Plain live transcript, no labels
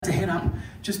To head up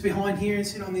just behind here and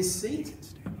sit on this seat.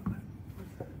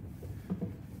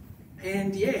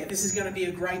 And yeah, this is going to be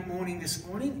a great morning this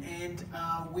morning, and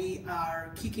we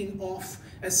are kicking off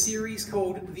a series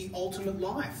called The Ultimate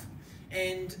Life.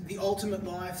 And The Ultimate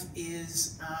Life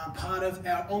is part of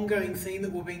our ongoing theme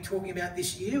that we've been talking about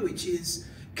this year, which is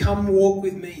Come Walk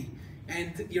With Me.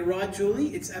 And you're right,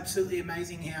 Julie, it's absolutely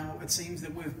amazing how it seems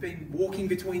that we've been walking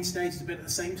between stages, but at the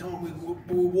same time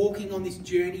we're walking on this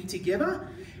journey together.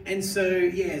 And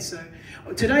so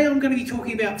today I'm going to be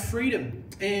talking about freedom.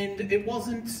 And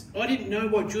I didn't know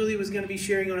what Julie was going to be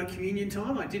sharing on a communion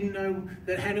time. I didn't know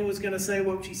that Hannah was going to say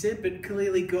what she said, but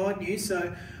clearly God knew.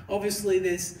 So obviously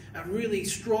there's a really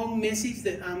strong message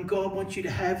that God wants you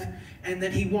to have, and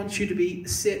that he wants you to be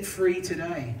set free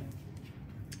today.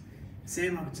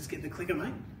 Sam, I'll just get the clicker,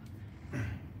 mate.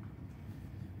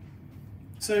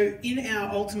 So in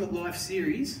our Ultimate Life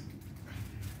series,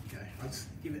 okay, I'll just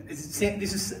give it.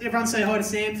 Everyone say hi to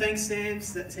Sam. Thanks, Sam.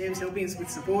 Sam's helping us with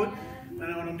support. I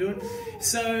don't know what I'm doing.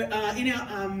 So in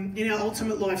our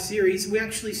Ultimate Life series, we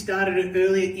actually started it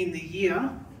earlier in the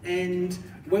year, and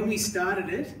when we started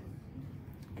it,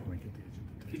 can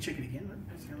you check it again, mate?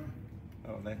 What's going on?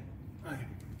 Oh, there. Okay.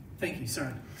 Thank you,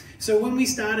 sorry. So when we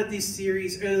started this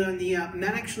series earlier in the year,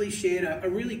 Matt actually shared a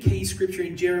really key scripture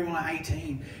in Jeremiah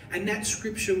 18. And that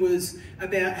scripture was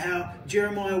about how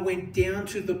Jeremiah went down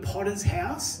to the potter's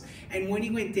house. And when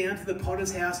he went down to the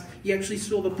potter's house, he actually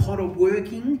saw the potter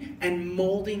working and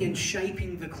moulding and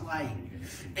shaping the clay.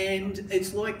 And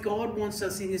it's like God wants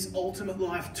us in this Ultimate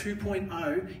Life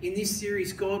 2.0. In this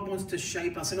series, God wants to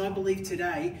shape us. And I believe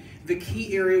today, the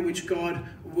key area which God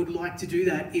would like to do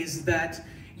that is that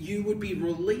you would be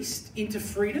released into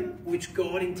freedom, which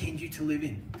God intends you to live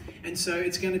in. And so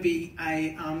it's going to be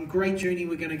a great journey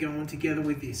we're going to go on together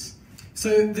with this.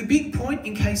 So the big point,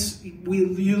 in case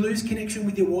you lose connection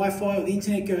with your Wi-Fi or the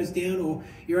internet goes down or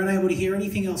you're unable to hear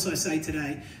anything else I say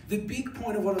today, the big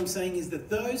point of what I'm saying is that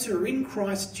those who are in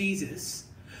Christ Jesus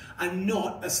are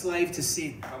not a slave to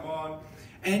sin. Come on.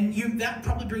 And that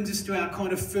probably brings us to our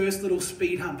kind of first little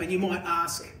speed hump. And you might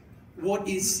ask, what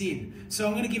is sin? So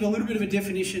I'm going to give a little bit of a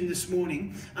definition this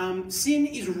morning. Sin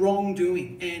is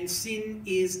wrongdoing, and sin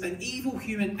is an evil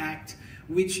human act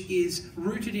which is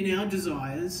rooted in our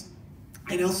desires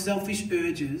and our selfish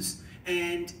urges,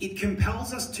 and it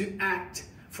compels us to act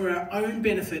for our own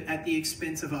benefit at the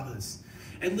expense of others.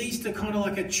 At least a kind of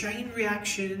like a chain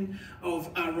reaction of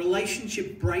a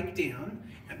relationship breakdown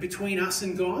between us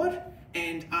and God,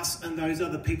 and us and those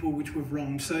other people which we've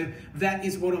wronged. So that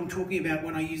is what I'm talking about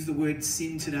when I use the word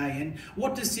sin today. And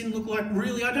what does sin look like?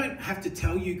 Really, I don't have to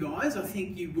tell you guys. I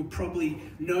think you will probably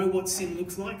know what sin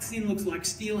looks like. Sin looks like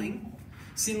stealing.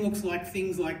 Sin looks like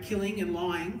things like killing and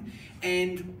lying.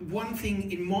 And one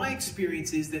thing in my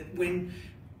experience is that when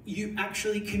you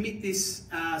actually commit this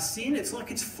sin, it's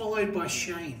like it's followed by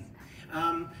shame.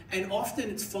 And often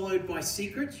it's followed by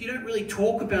secrets. You don't really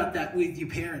talk about that with your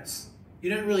parents. You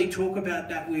don't really talk about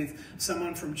that with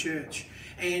someone from church.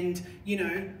 And,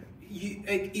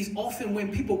 it is often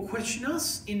when people question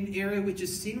us in an area which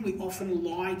is sin, we often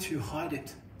lie to hide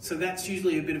it. So that's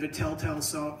usually a bit of a telltale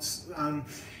sign.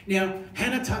 Now,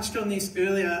 Hannah touched on this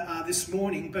earlier this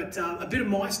morning, but a bit of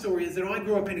my story is that I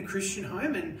grew up in a Christian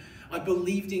home and I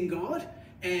believed in God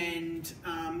and,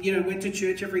 went to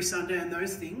church every Sunday and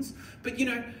those things. But,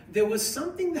 there was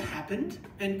something that happened,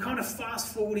 and kind of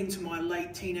fast forward into my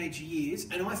late teenage years,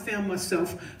 and I found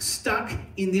myself stuck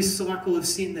in this cycle of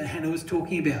sin that Hannah was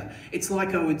talking about. It's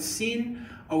like I would sin,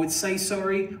 I would say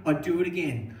sorry, I'd do it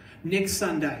again. Next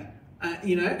Sunday,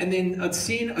 and then I'd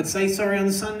sin, I'd say sorry on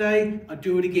the Sunday, I'd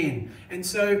do it again. And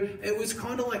so it was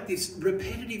kind of like this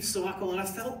repetitive cycle, and I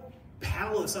felt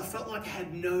powerless. I felt like I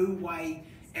had no way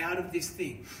out of this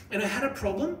thing. And I had a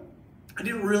problem. I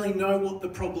didn't really know what the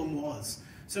problem was.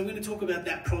 So I'm going to talk about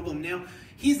that problem. Now,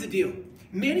 here's the deal.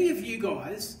 Many of you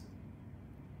guys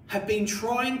have been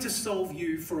trying to solve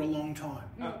you for a long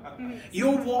time.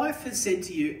 Your wife has said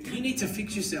to you, you need to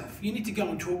fix yourself. You need to go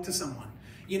and talk to someone.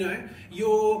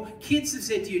 Your kids have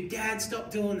said to you, Dad,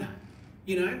 stop doing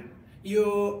that.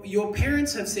 Your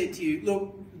parents have said to you,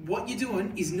 look, what you're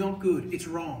doing is not good. It's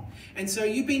wrong. And so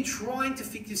you've been trying to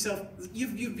fix yourself.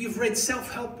 You've read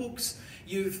self-help books.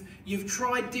 You've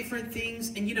tried different things.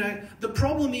 And, the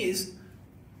problem is,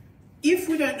 if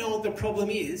we don't know what the problem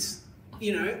is,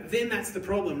 then that's the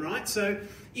problem, right? So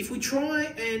if we try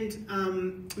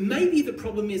and maybe the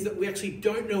problem is that we actually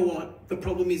don't know what the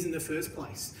problem is in the first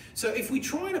place. So if we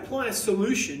try and apply a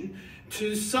solution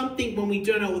to something when we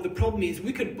don't know what the problem is,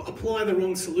 we could apply the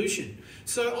wrong solution.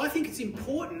 So I think it's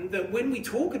important that when we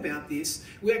talk about this,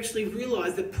 we actually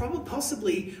realize that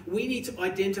possibly we need to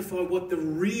identify what the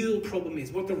real problem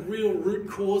is, what the real root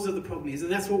cause of the problem is, and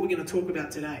that's what we're going to talk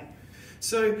about today.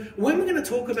 So when we're going to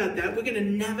talk about that, we're going to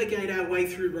navigate our way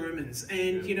through Romans.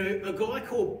 And, a guy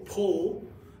called Paul,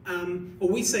 or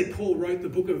we say Paul wrote the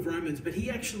book of Romans, but he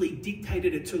actually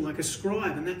dictated it to like a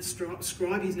scribe, and that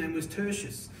scribe, his name was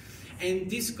Tertius. And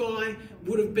this guy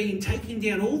would have been taking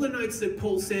down all the notes that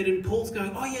Paul said, and Paul's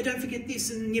going, oh yeah, don't forget this,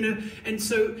 and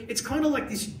so it's kind of like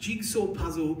this jigsaw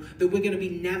puzzle that we're going to be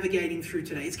navigating through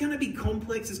today. It's going to be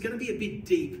complex, it's going to be a bit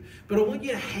deep, but I want you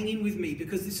to hang in with me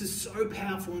because this is so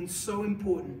powerful and so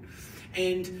important.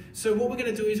 And so what we're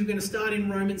going to do is we're going to start in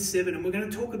Romans 7, and we're going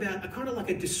to talk about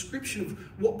a description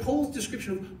of what Paul's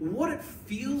description of what it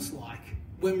feels like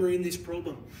when we're in this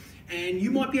problem. And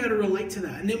you might be able to relate to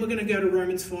that. And then we're going to go to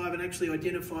Romans 5 and actually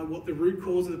identify what the root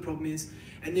cause of the problem is.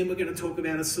 And then we're going to talk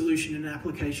about a solution and an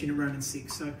application in Romans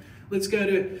 6. So let's go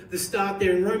to the start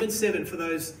there in Romans 7 for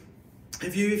those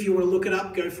of you, if you want to look it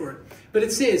up, go for it. But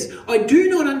it says, I do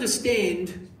not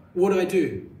understand what I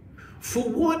do. For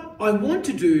what I want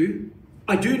to do,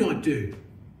 I do not do.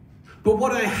 But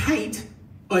what I hate,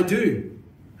 I do.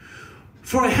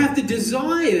 For I have the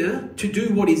desire to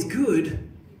do what is good,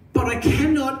 but I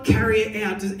cannot carry it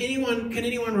out. Can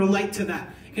anyone relate to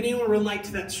that? Can anyone relate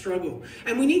to that struggle?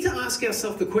 And we need to ask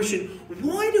ourselves the question,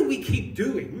 why do we keep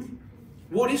doing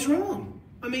what is wrong?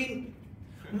 I mean,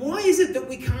 why is it that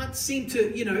we can't seem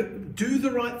to, do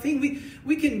the right thing?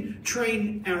 We can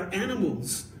train our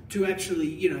animals to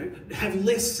actually, have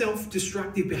less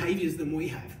self-destructive behaviors than we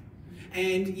have.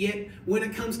 And yet, when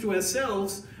it comes to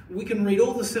ourselves, we can read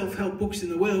all the self-help books in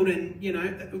the world and,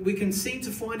 we can seem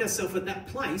to find ourselves at that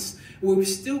place where we've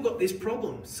still got this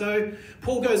problem. So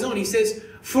Paul goes on, he says,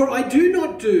 for I do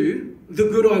not do the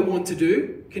good I want to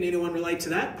do. Can anyone relate to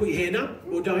that? Put your hand up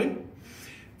or don't.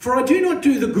 For I do not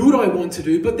do the good I want to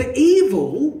do, but the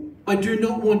evil I do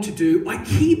not want to do, I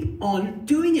keep on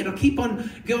doing it. I keep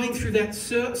on going through that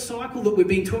cycle that we've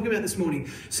been talking about this morning.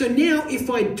 So now if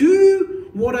I do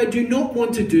what I do not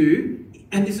want to do,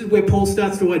 and this is where Paul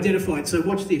starts to identify it. So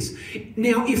watch this.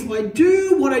 Now, if I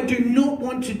do what I do not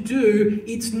want to do,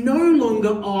 it's no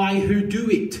longer I who do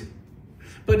it,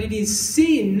 but it is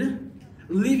sin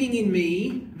living in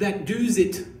me that does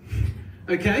it.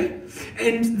 Okay?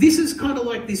 And this is kind of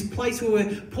like this place where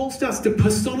Paul starts to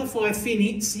personify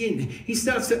sin. He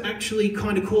starts to actually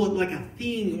kind of call it like a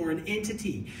thing or an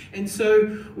entity. And so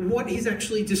what he's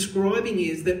actually describing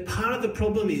is that part of the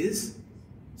problem is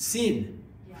sin.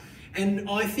 And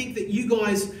I think that you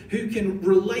guys who can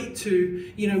relate to,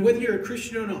 whether you're a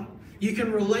Christian or not, you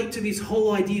can relate to this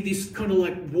whole idea, this kind of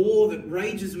like war that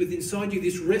rages within inside you,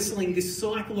 this wrestling, this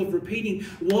cycle of repeating,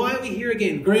 why are we here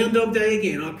again? Groundhog Day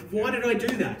again. Why did I do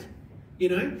that?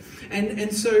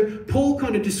 And so Paul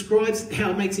kind of describes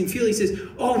how it makes him feel. He says,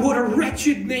 oh, what a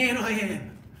wretched man I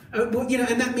am.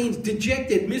 And that means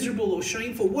dejected, miserable or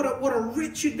shameful. What a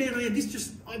wretched man I am.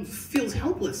 This feels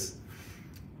helpless.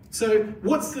 So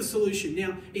what's the solution?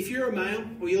 Now, if you're a male,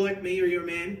 or you're like me, or you're a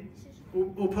man,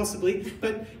 or possibly,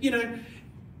 but,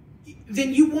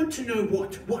 then you want to know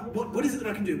what is it that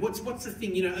I can do? What's the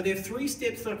thing? Are there 3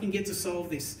 steps that I can get to solve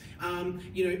this?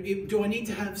 Do I need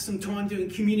to have some time doing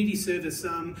community service?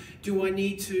 Do I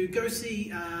need to go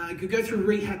through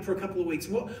rehab for a couple of weeks?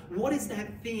 What is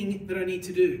that thing that I need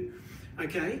to do?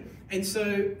 Okay? And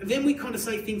so then we kind of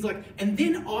say things like, and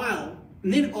then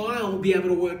I'll be able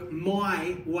to work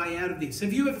my way out of this.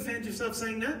 Have you ever found yourself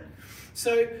saying that?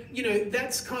 So,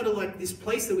 that's kind of like this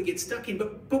place that we get stuck in.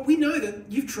 But we know that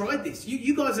you've tried this.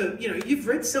 You guys are, you've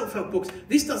read self-help books.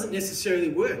 This doesn't necessarily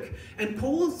work. And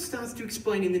Paul starts to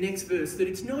explain in the next verse that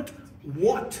it's not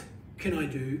what can I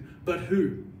do, but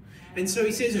who. And so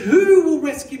he says, who will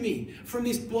rescue me from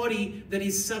this body that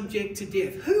is subject to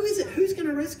death? Who is it? Who's going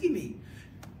to rescue me?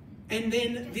 And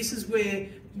then this is where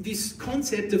this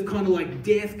concept of kind of like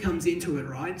death comes into it,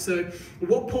 right? So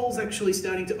what Paul's actually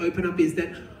starting to open up is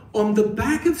that on the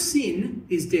back of sin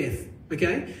is death,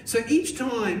 okay? So each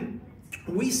time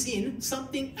we sin,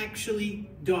 something actually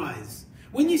dies.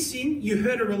 When you sin, you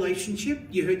hurt a relationship,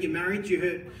 you hurt your marriage, you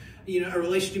hurt a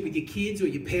relationship with your kids or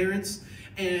your parents,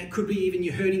 and it could be even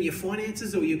you're hurting your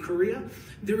finances or your career.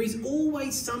 There is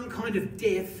always some kind of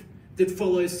death that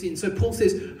follows sin. So Paul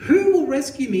says, who will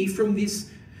rescue me from this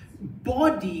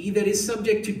body that is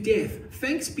subject to death?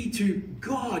 Thanks be to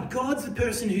God. God's the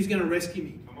person who's going to rescue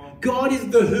me. God is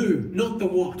the who, not the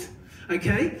what.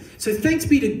 Okay? So thanks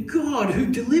be to God who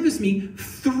delivers me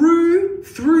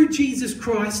through Jesus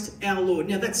Christ our Lord.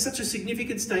 Now that's such a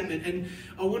significant statement, and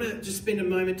I want to just spend a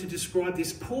moment to describe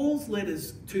this. Paul's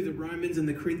letters to the Romans and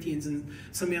the Corinthians and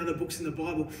some of the other books in the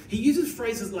Bible, he uses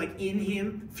phrases like in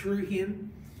him, through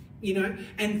him,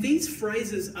 and these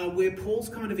phrases are where Paul's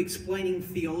kind of explaining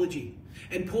theology.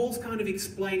 And Paul's kind of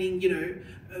explaining,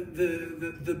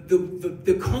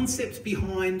 the concepts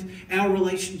behind our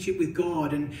relationship with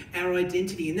God and our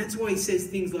identity. And that's why he says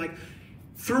things like,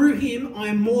 through him, I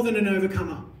am more than an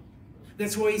overcomer.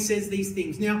 That's why he says these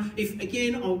things. Now,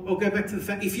 I'll go back to the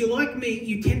fact, if you're like me,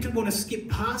 you tend to want to skip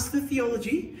past the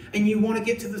theology and you want to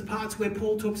get to the parts where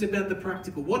Paul talks about the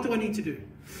practical. What do I need to do?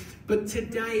 But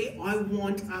today, I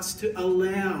want us to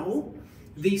allow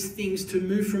these things to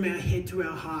move from our head to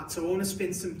our heart. So I want to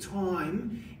spend some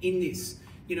time in this.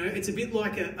 It's a bit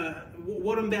like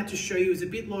what I'm about to show you is a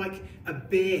bit like a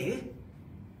bear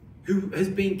who has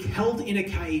been held in a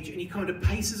cage, and he kind of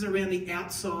paces around the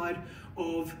outside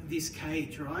of this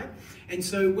cage, right? And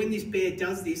so when this bear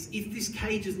does this, if this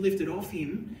cage is lifted off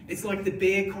him, it's like the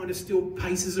bear kind of still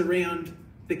paces around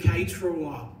the cage for a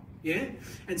while, yeah?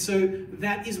 And so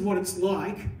that is what it's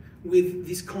like with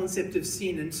this concept of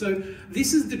sin. And so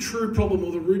this is the true problem,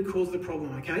 or the root cause of the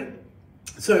problem, okay?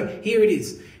 So here it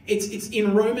is. It's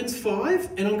in Romans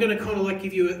 5, and I'm going to kind of like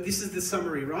give you this is the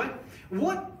summary, right?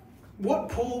 What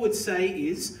Paul would say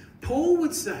is, Paul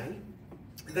would say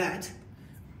that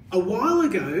a while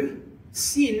ago,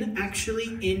 sin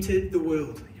actually entered the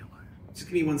world. Just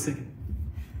give me 1 second.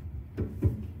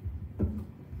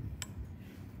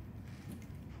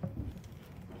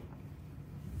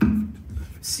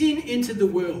 Sin entered the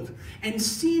world, and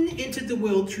sin entered the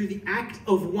world through the act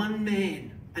of one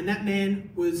man, and that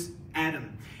man was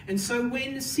Adam. And so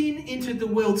when sin entered the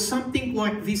world, something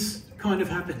like this kind of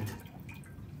happened.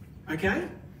 Okay?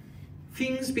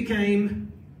 Things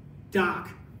became dark,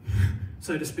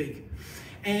 so to speak.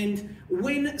 And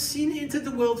when sin entered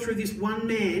the world through this one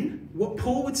man, what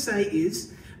Paul would say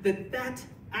is that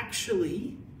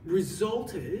actually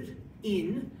resulted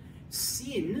in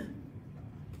sin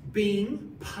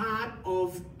being part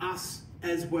of us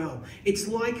as well. It's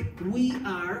like we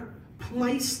are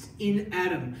placed in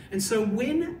Adam. And so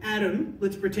when Adam,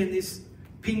 let's pretend this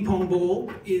ping pong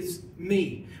ball is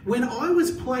me. When I was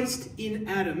placed in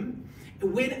Adam,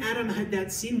 when Adam had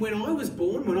that sin, when I was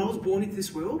born into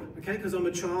this world, okay, because I'm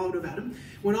a child of Adam,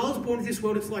 when I was born into this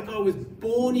world, it's like I was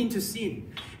born into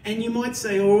sin. And you might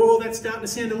say, oh, that's starting to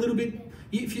sound a little bit,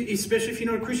 especially if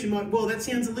you're not a Christian, well, that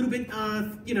sounds a little bit,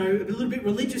 a little bit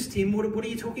religious, Tim. What are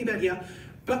you talking about here?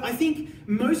 But I think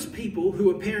most people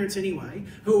who are parents anyway,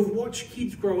 who have watched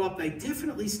kids grow up, they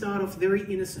definitely start off very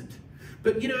innocent.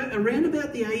 But, around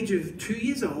about the age of 2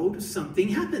 years old, something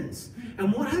happens.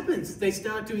 And what happens? They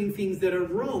start doing things that are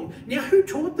wrong. Now, who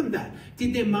taught them that?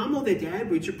 Did their mum or their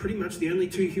dad, which are pretty much the only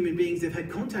two human beings they've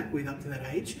had contact with up to that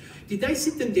age, did they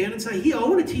sit them down and say, here, I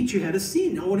want to teach you how to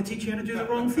sin. I want to teach you how to do the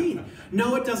wrong thing.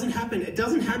 No, it doesn't happen. It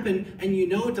doesn't happen, and you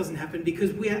know it doesn't happen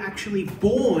because we are actually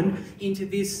born into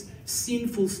this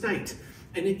sinful state.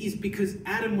 And it is because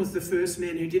Adam was the first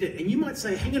man who did it. And you might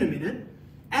say, hang on a minute,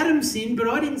 Adam sinned, but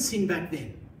I didn't sin back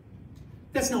then.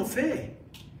 That's not fair.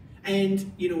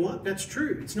 And you know what? That's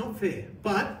true. It's not fair.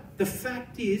 But the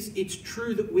fact is, it's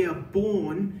true that we are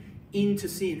born into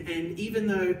sin. And even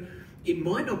though it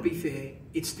might not be fair,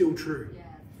 it's still true.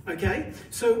 Yeah. Okay?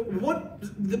 So what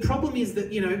the problem is that,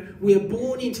 we are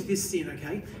born into this sin,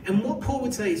 okay? And what Paul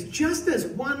would say is, just as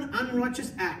one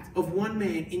unrighteous act of one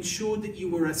man ensured that you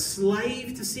were a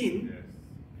slave to sin,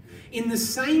 in the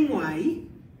same way...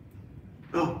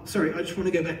 Oh, sorry, I just want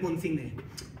to go back one thing there.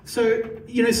 So,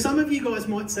 some of you guys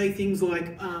might say things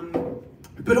like,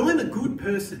 but I'm a good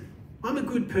person. I'm a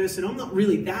good person. I'm not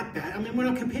really that bad. I mean, when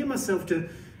I compare myself to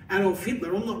Adolf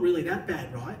Hitler, I'm not really that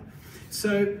bad, right?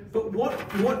 So, but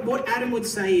what Adam would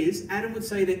say is, Adam would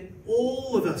say that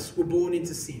all of us were born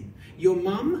into sin. Your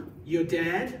mum, your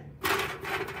dad,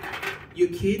 your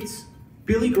kids,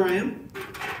 Billy Graham,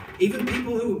 even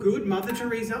people who were good, Mother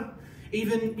Teresa,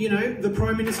 even, the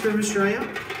Prime Minister of Australia,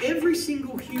 every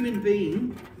single human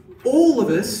being, all of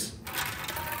us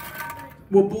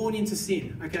were born into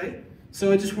sin, okay?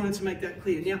 So I just wanted to make that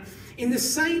clear. Now, in the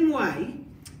same way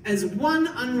as one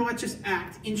unrighteous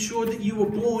act ensured that you were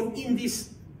born in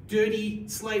this dirty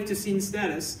slave to sin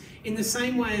status, in the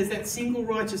same way as that single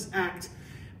righteous act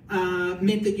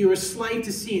meant that you're a slave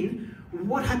to sin,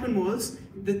 what happened was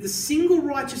that the single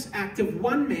righteous act of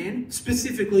one man,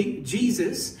 specifically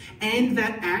Jesus, and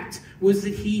that act was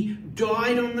that he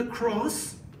died on the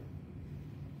cross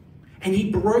and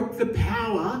he broke the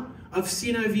power of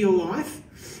sin over your life,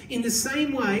 in the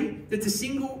same way that the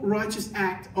single righteous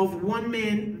act of one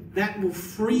man that will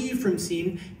free you from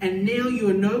sin, and now you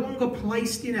are no longer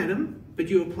placed in Adam, but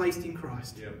you are placed in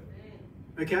Christ. Yep.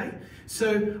 Okay?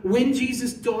 So when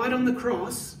Jesus died on the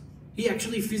cross, he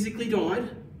actually physically died.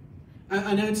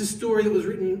 I know it's a story that was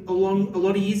written a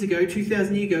lot of years ago,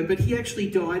 2,000 years ago, but he actually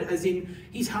died as in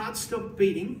his heart stopped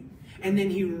beating and then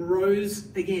he rose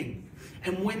again.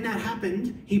 And when that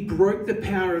happened, he broke the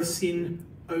power of sin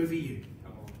over you.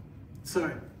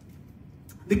 So,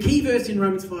 the key verse in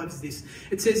Romans 5 is this.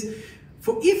 It says,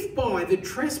 "For if by the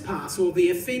trespass or the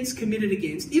offence committed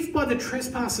against, if by the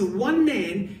trespass of one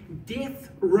man death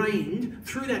reigned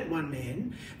through that one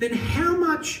man, then how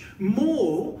much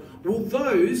more will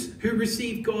those who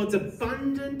receive God's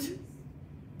abundant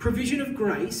provision of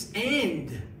grace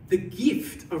and the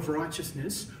gift of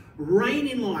righteousness reign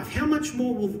in life?" How much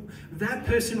more will that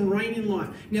person reign in life?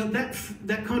 Now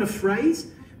that kind of phrase,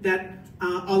 that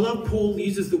I love Paul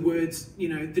uses the words,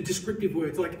 the descriptive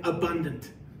words like abundant.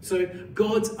 So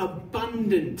God's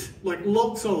abundant, like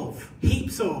lots of,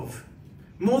 heaps of,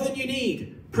 more than you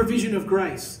need, provision of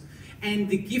grace and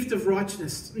the gift of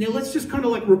righteousness. Now let's just kind of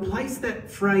like replace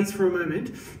that phrase for a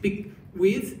moment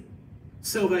with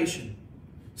salvation.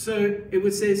 So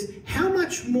it says, how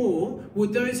much more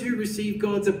would those who receive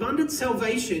God's abundant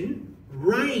salvation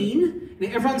reign? Now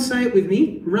everyone say it with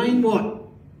me. Reign what?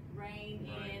 Reign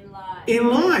in life. In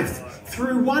life.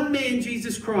 Through one man,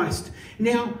 Jesus Christ.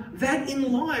 Now, that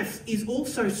in life is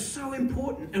also so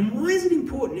important. And why is it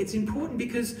important? It's important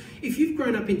because if you've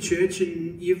grown up in church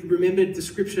and you've remembered the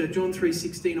scripture, John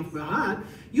 3:16 off by heart,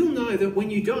 you'll know that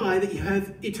when you die that you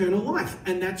have eternal life.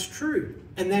 And that's true.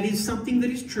 And that is something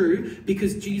that is true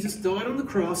because Jesus died on the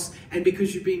cross and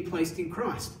because you're being placed in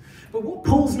Christ. But what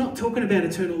Paul's not talking about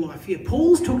eternal life here.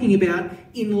 Paul's talking about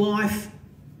in life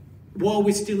while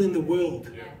we're still in the world.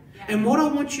 Yeah. And what I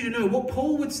want you to know, what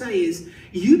Paul would say is,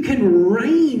 you can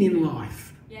reign in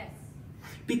life. Yes.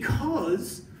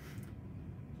 Because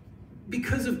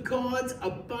of God's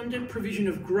abundant provision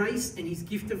of grace and his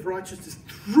gift of righteousness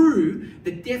through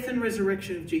the death and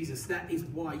resurrection of Jesus. That is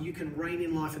why you can reign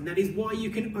in life, and that is why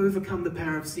you can overcome the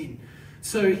power of sin.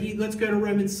 So let's go to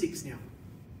Romans 6 now.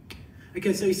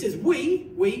 Okay, so he says,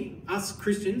 we, us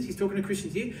Christians, he's talking to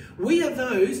Christians here, we are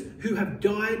those who have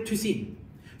died to sin.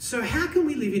 So how can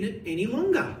we live in it any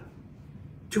longer?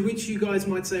 To which you guys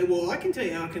might say, well, I can tell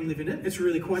you how I can live in it. It's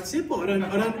really quite simple. I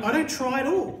don't try at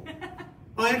all.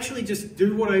 I actually just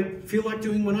do what I feel like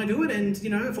doing when I do it. And,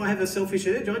 if I have a selfish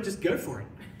urge, I just go for it.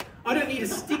 I don't need a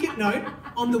stick-it note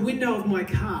on the window of my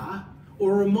car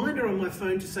or a reminder on my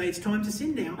phone to say it's time to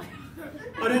sin now.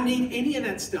 I don't need any of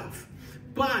that stuff.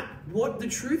 But what the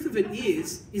truth of it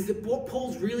is that what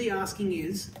Paul's really asking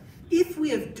is, if we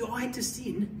have died to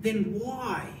sin, then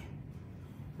why?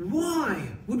 Why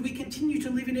would we continue to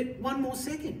live in it one more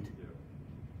second?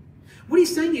 What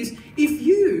he's saying is, if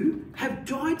you have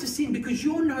died to sin because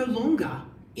you're no longer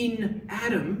in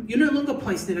Adam, you're no longer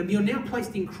placed in Adam, you're now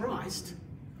placed in Christ,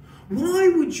 why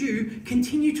would you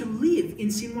continue to live in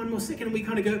sin one more second? And we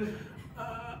kind of go,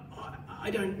 I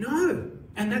don't know.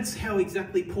 And that's how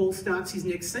exactly Paul starts his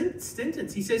next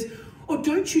sentence. He says, oh,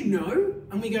 don't you know?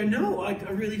 And we go, no, I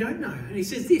really don't know. And he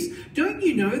says this, don't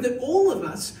you know that all of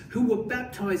us who were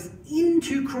baptized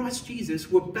into Christ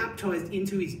Jesus were baptized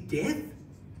into his death?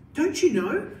 Don't you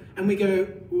know? And we go,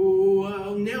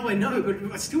 well, now I know, but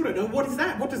I still don't know. What is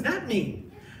that? What does that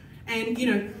mean? And,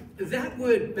 that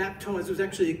word baptized was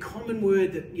actually a common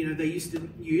word that, they used to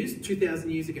use 2,000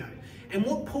 years ago. And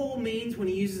what Paul means when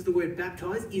he uses the word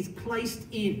baptized is placed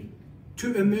in,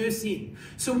 to immerse in.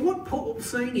 So what Paul's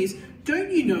saying is,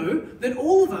 don't you know that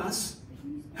all of us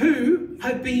who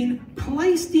have been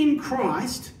placed in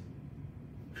Christ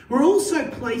were also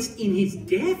placed in his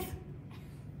death?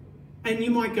 And you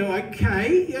might go,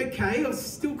 okay, I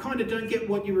still kind of don't get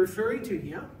what you're referring to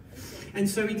here. And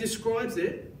so he describes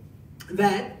it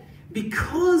that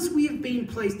because we have been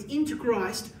placed into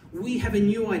Christ, we have a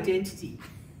new identity.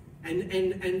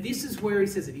 And this is where he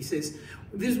says it. He says,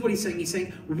 this is what he's saying. He's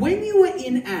saying, when you were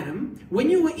in Adam,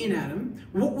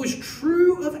 what was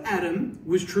true of Adam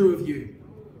was true of you.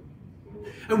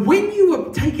 And when you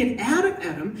were taken out of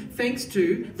Adam, thanks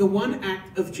to the one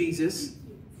act of Jesus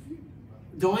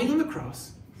dying on the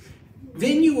cross,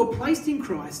 then you were placed in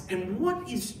Christ. And what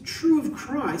is true of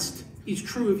Christ is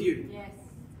true of you. Yes.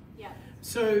 Yeah.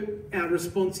 So our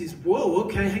response is, whoa,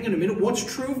 okay, hang on a minute. What's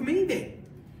true of me then?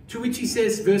 To which he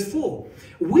says, verse 4,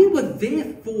 we were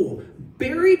therefore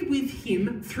buried with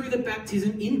him through the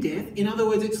baptism in death. In other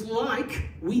words, it's like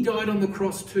we died on the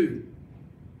cross too.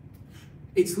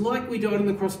 It's like we died on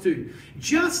the cross too.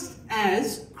 Just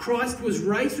as Christ was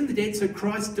raised from the dead, so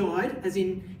Christ died, as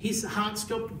in his heart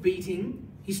stopped beating,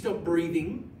 he stopped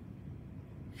breathing,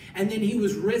 and then he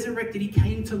was resurrected, he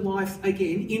came to life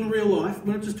again in real life.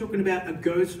 We're not just talking about a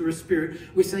ghost or a spirit,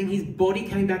 we're saying his body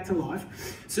came back to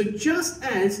life. So just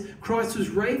as Christ was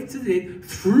raised to the dead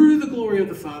through the glory of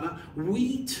the Father,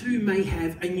 we too may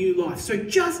have a new life. So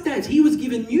just as he was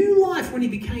given new life when he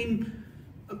became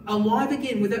alive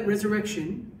again with that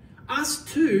resurrection, us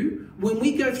too, when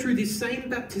we go through this same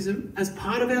baptism as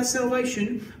part of our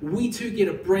salvation, we too get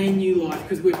a brand new life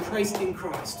because we're placed in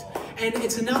Christ. And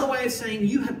it's another way of saying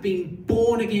you have been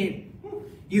born again.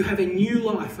 You have a new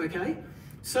life, okay?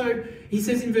 So he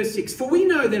says in verse 6, for we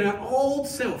know that our old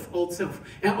self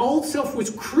was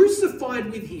crucified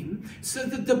with him so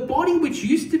that the body which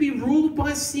used to be ruled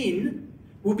by sin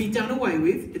will be done away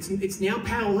with. It's now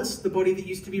powerless, the body that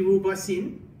used to be ruled by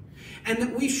sin. And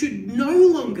that we should no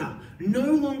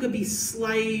longer be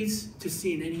slaves to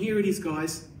sin. And here it is,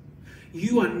 guys.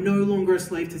 You are no longer a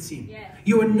slave to sin. Yeah.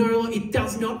 You are it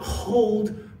does not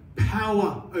hold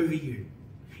power over you.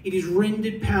 It is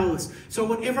rendered powerless. So I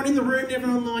want everyone in the room and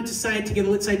everyone online to say it together.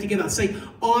 Let's say it together. Say,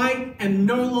 I am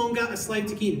no longer a slave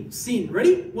to sin.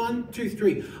 Ready? 1, 2,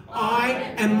 3.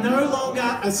 I am no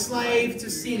longer a slave to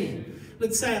sin.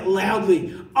 Let's say it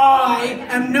loudly. I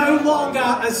am no longer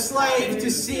a slave to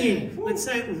sin. Let's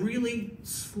say it really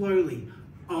slowly.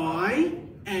 I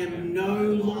am no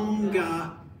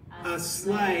longer a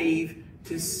slave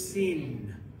to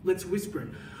sin. Let's whisper it.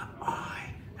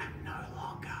 I am no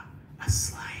longer a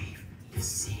slave to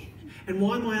sin. And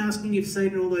why am I asking you to say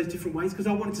it in all those different ways? Because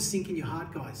I want it to sink in your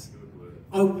heart, guys.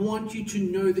 I want you to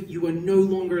know that you are no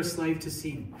longer a slave to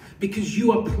sin because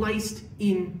you are placed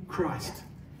in Christ.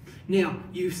 Now,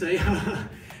 you say,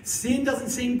 sin doesn't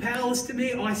seem powerless to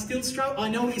me. I still struggle. I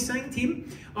know what you're saying, Tim.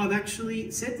 I've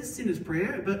actually said the sinner's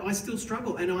prayer, but I still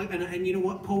struggle. And you know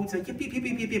what? Paul would say, yep.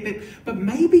 But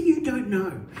maybe you don't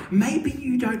know. Maybe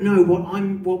you don't know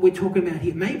what we're talking about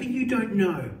here. Maybe you don't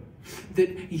know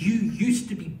that you used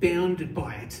to be bounded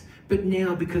by it, but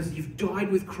now because you've died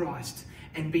with Christ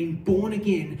and been born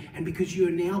again, and because you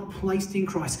are now placed in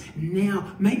Christ,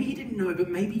 now, maybe you didn't know, but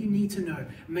maybe you need to know.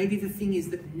 Maybe the thing is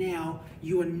that now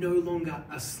you are no longer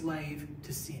a slave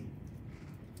to sin.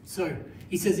 So,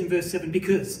 he says in verse 7,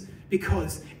 because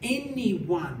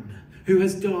anyone who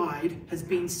has died has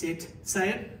been set, say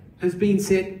it, has been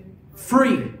set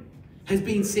free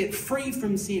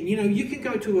from sin. You know, you can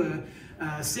go to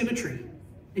a cemetery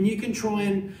and you can try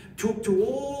and talk to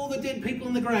all the dead people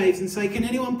in the graves and say, can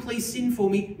anyone please sin for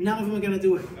me? None of them are going to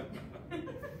do it.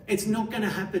 It's not going to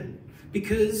happen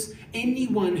because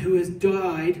anyone who has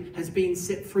died has been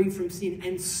set free from sin.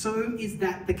 And so is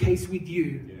that the case with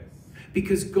you. Yes.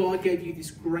 Because God gave you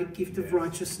this great gift of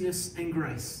righteousness and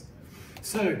grace.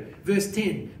 So, verse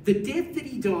 10, the death that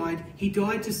he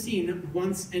died to sin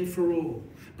once and for all.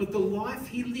 But the life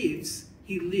he lives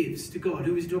to God.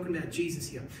 Who is talking about? Jesus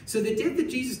here. So the death that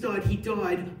Jesus died, he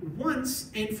died once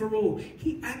and for all.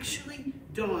 He actually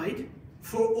died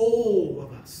for all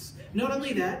of us. Not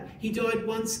only that, he died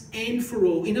once and for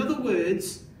all. In other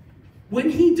words, when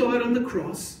he died on the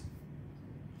cross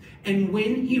and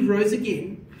when he rose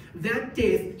again, that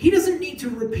death, he doesn't need to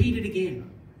repeat it again.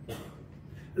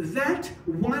 That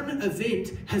one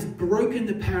event has broken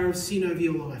the power of sin over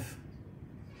your life.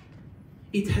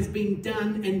 It has been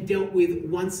done and dealt with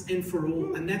once and for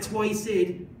all. And that's why he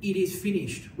said, it is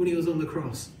finished, when he was on the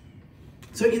cross.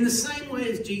 So in the same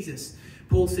way as Jesus,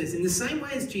 Paul says, in the same way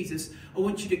as Jesus, I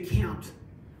want you to count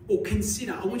or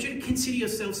consider. I want you to consider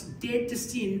yourselves dead to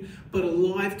sin, but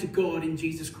alive to God in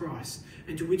Jesus Christ.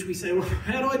 And to which we say, well,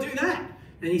 how do I do that?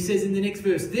 And he says in the next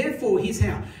verse, therefore, here's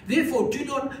how. Therefore, do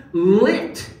not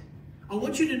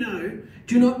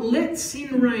let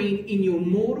sin reign in your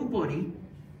mortal body,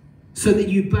 so that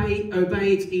you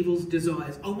obey its evil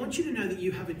desires. I want you to know that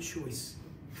you have a choice.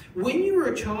 When you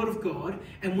are a child of God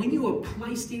and when you are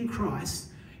placed in Christ,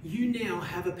 you now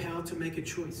have a power to make a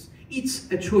choice. It's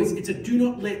a choice. It's a do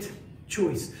not let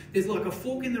choice. There's like a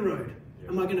fork in the road.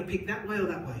 Am I going to pick that way or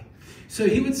that way? So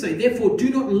he would say, therefore, do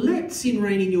not let sin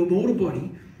reign in your mortal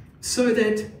body so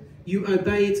that you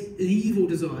obey its evil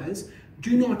desires.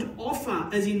 Do not offer,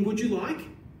 as in would you like?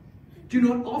 Do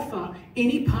not offer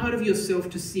any part of yourself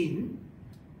to sin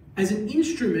as an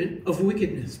instrument of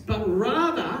wickedness, but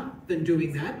rather than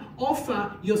doing that,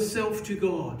 offer yourself to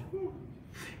God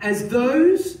as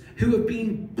those who have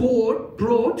been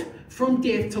brought from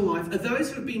death to life, are those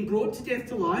who have been brought to death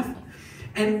to life,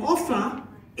 and offer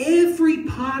every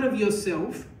part of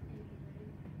yourself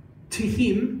to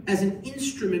him as an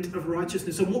instrument of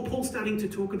righteousness. And what Paul's starting to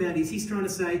talk about is he's trying to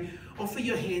say, offer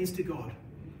your hands to God.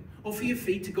 Offer your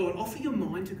feet to God. Offer your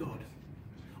mind to God.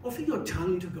 Offer your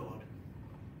tongue to God.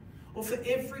 Offer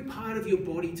every part of your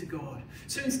body to God.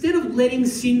 So instead of letting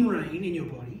sin reign in your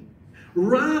body,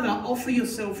 rather offer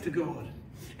yourself to God.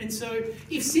 And so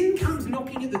if sin comes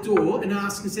knocking at the door and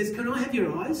asks and says, can I have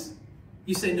your eyes?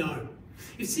 You say no.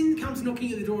 If sin comes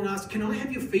knocking at the door and asks, can I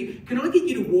have your feet? Can I get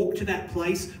you to walk to that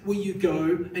place where you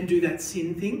go and do that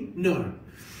sin thing? No.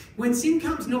 When sin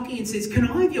comes knocking and says, can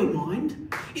I have your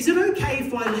mind? Is it okay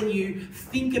if I let you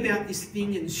think about this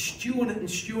thing and stew on it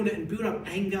and build up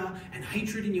anger and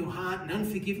hatred in your heart and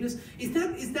unforgiveness? Is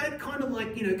that kind of like,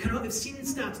 if sin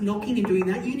starts knocking and doing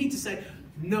that, you need to say,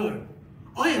 no,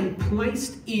 I am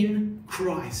placed in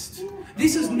Christ.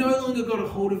 This has no longer got a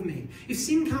hold of me. If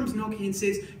sin comes knocking and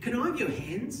says, can I have your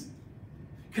hands?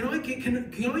 Can I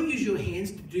use your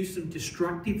hands to do some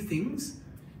destructive things?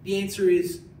 The answer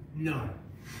is no.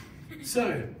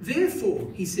 So,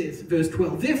 therefore, he says, verse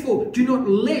 12, therefore, do not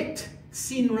let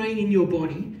sin reign in your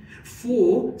body,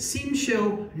 for sin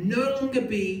shall no longer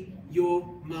be your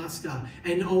master.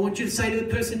 And I want you to say to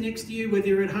the person next to you, whether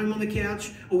you're at home on the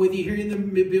couch or whether you're here in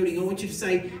the building, I want you to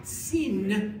say,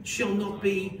 sin shall not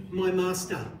be my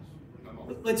master.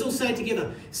 Let's all say it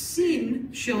together. Sin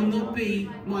shall not be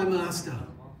my master.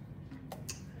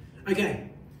 Okay.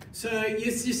 So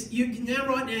if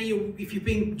you've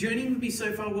been journeying with me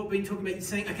so far, what we've been talking about, you're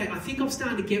saying, okay, I think I'm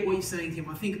starting to get what you're saying, Tim.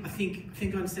 I think I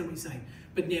understand what you're saying.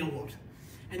 But now what?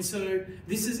 And so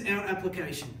this is our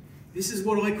application. This is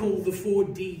what I call the 4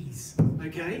 Ds,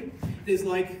 okay? There's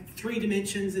like 3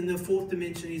 dimensions and the 4th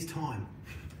dimension is time.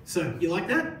 So you like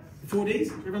that? 4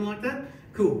 Ds? Everyone like that?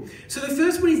 Cool. So the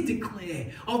first one is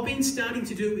declare. I've been starting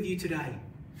to do it with you today.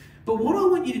 But what I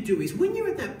want you to do is when you're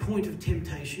at that point of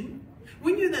temptation,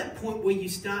 when you're at that point where you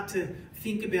start to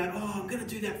think about, oh, I'm going to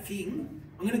do that thing,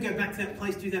 I'm going to go back to that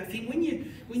place, do that thing.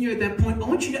 When you're at that point, I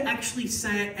want you to actually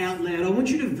say it out loud. I want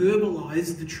you to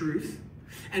verbalize the truth.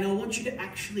 And I want you to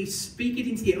actually speak it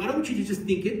into the air. I don't want you to just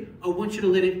think it. I want you to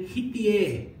let it hit the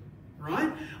air,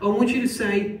 right? I want you to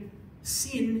say,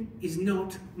 sin is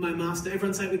not my master.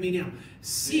 Everyone say it with me now.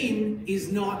 Sin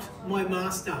is not my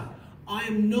master. I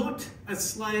am not a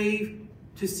slave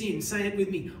to sin. Say it with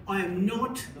me. I am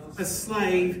not a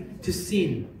slave to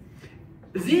sin.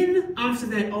 Then, after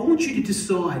that, I want you to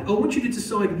decide. I want you to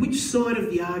decide which side of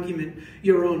the argument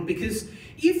you're on. Because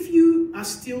if you are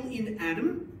still in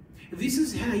Adam, this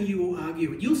is how you will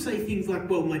argue it. You'll say things like,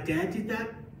 well, my dad did that.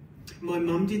 My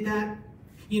mum did that.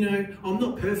 I'm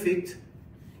not perfect.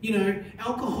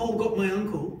 Alcohol got my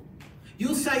uncle.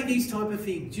 You'll say these type of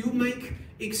things. You'll make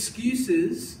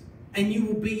excuses and you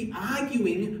will be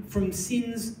arguing from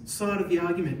sin's side of the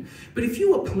argument. But if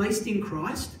you are placed in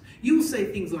Christ, you will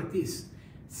say things like this.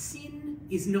 Sin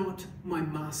is not my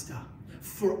master,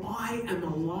 for I am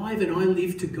alive and I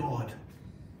live to God.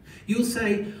 You'll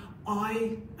say,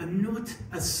 I am not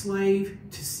a slave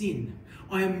to sin.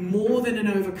 I am more than an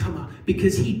overcomer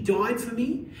because he died for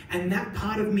me and that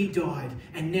part of me died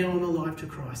and now I'm alive to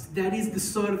Christ. That is the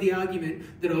side of the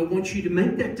argument that I want you to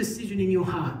make that decision in your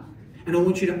heart. And I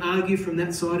want you to argue from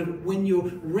that side of it when you're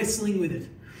wrestling with it.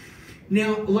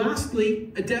 Now,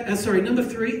 lastly, number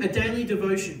 3, a daily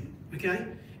devotion. Okay?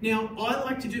 Now, I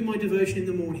like to do my devotion in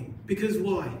the morning. Because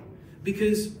why?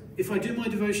 Because if I do my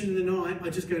devotion in the night, I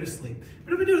just go to sleep.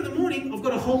 But if I do it in the morning, I've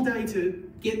got a whole day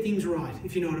to get things right,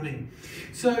 if you know what I mean.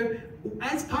 So,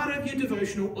 as part of your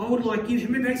devotional, I would like you,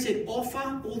 remember I said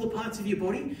offer all the parts of your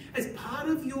body? As part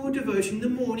of your devotion in the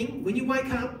morning, when you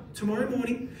wake up tomorrow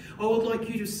morning, I would like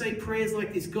you to say prayers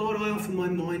like this. God, I offer my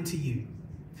mind to you.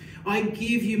 I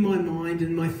give you my mind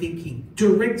and my thinking.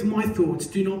 Direct my thoughts.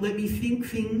 Do not let me think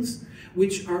things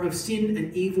which are of sin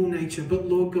and evil nature. But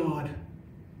Lord God,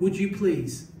 would you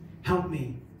please help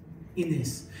me in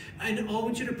this? And I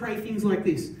want you to pray things like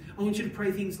this. I want you to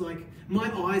pray things like,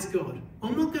 my eyes, God,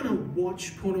 I'm not going to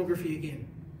watch pornography again.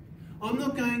 I'm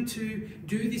not going to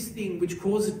do this thing which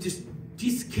causes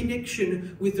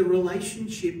disconnection with the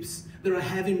relationships that I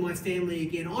have in my family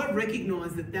again. I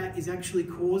recognize that that is actually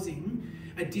causing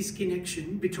a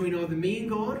disconnection between either me and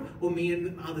God or me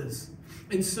and others.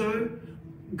 And so,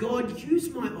 God, use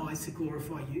my eyes to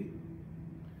glorify you.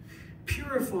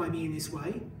 Purify me in this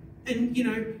way. And,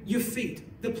 your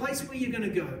feet, the place where you're going to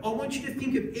go. I want you to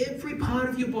think of every part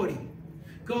of your body.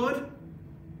 God,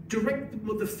 direct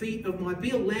the feet of be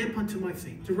a lamp unto my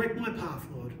feet. Direct my path,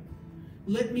 Lord.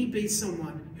 Let me be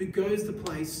someone who goes the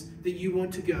place that you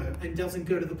want to go and doesn't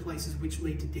go to the places which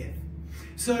lead to death.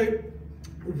 So,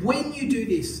 when you do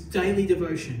this daily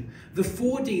devotion, the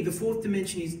 4D, the fourth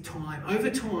dimension is time. Over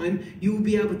time, you will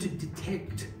be able to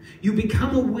detect. You'll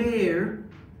become aware.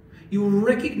 You'll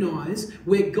recognize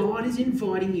where God is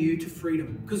inviting you to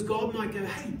freedom. Because God might go,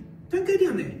 hey, don't go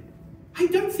down there. Hey,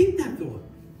 don't think that thought.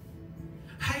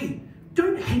 Hey,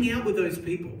 don't hang out with those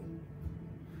people.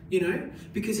 You know,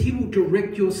 because he will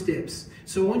direct your steps.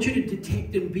 So I want you to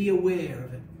detect and be aware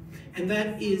of it. And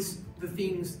that is the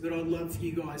things that I'd love for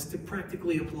you guys to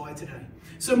practically apply today.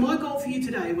 So my goal for you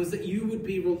today was that you would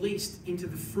be released into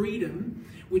the freedom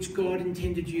which God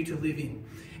intended you to live in.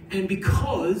 And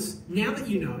because now that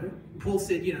you know, Paul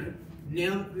said, you know,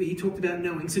 now he talked about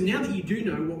knowing. So now that you do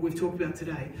know what we've talked about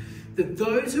today, that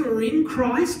those who are in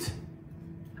Christ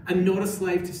are not a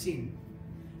slave to sin.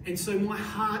 And so my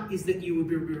heart is that you will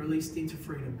be released into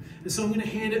freedom. And so I'm going to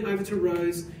hand it over to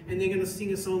Rose, and they're going to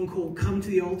sing a song called Come to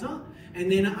the Altar.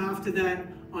 And then after that,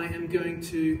 I am going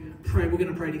to pray. We're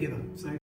going to pray together. So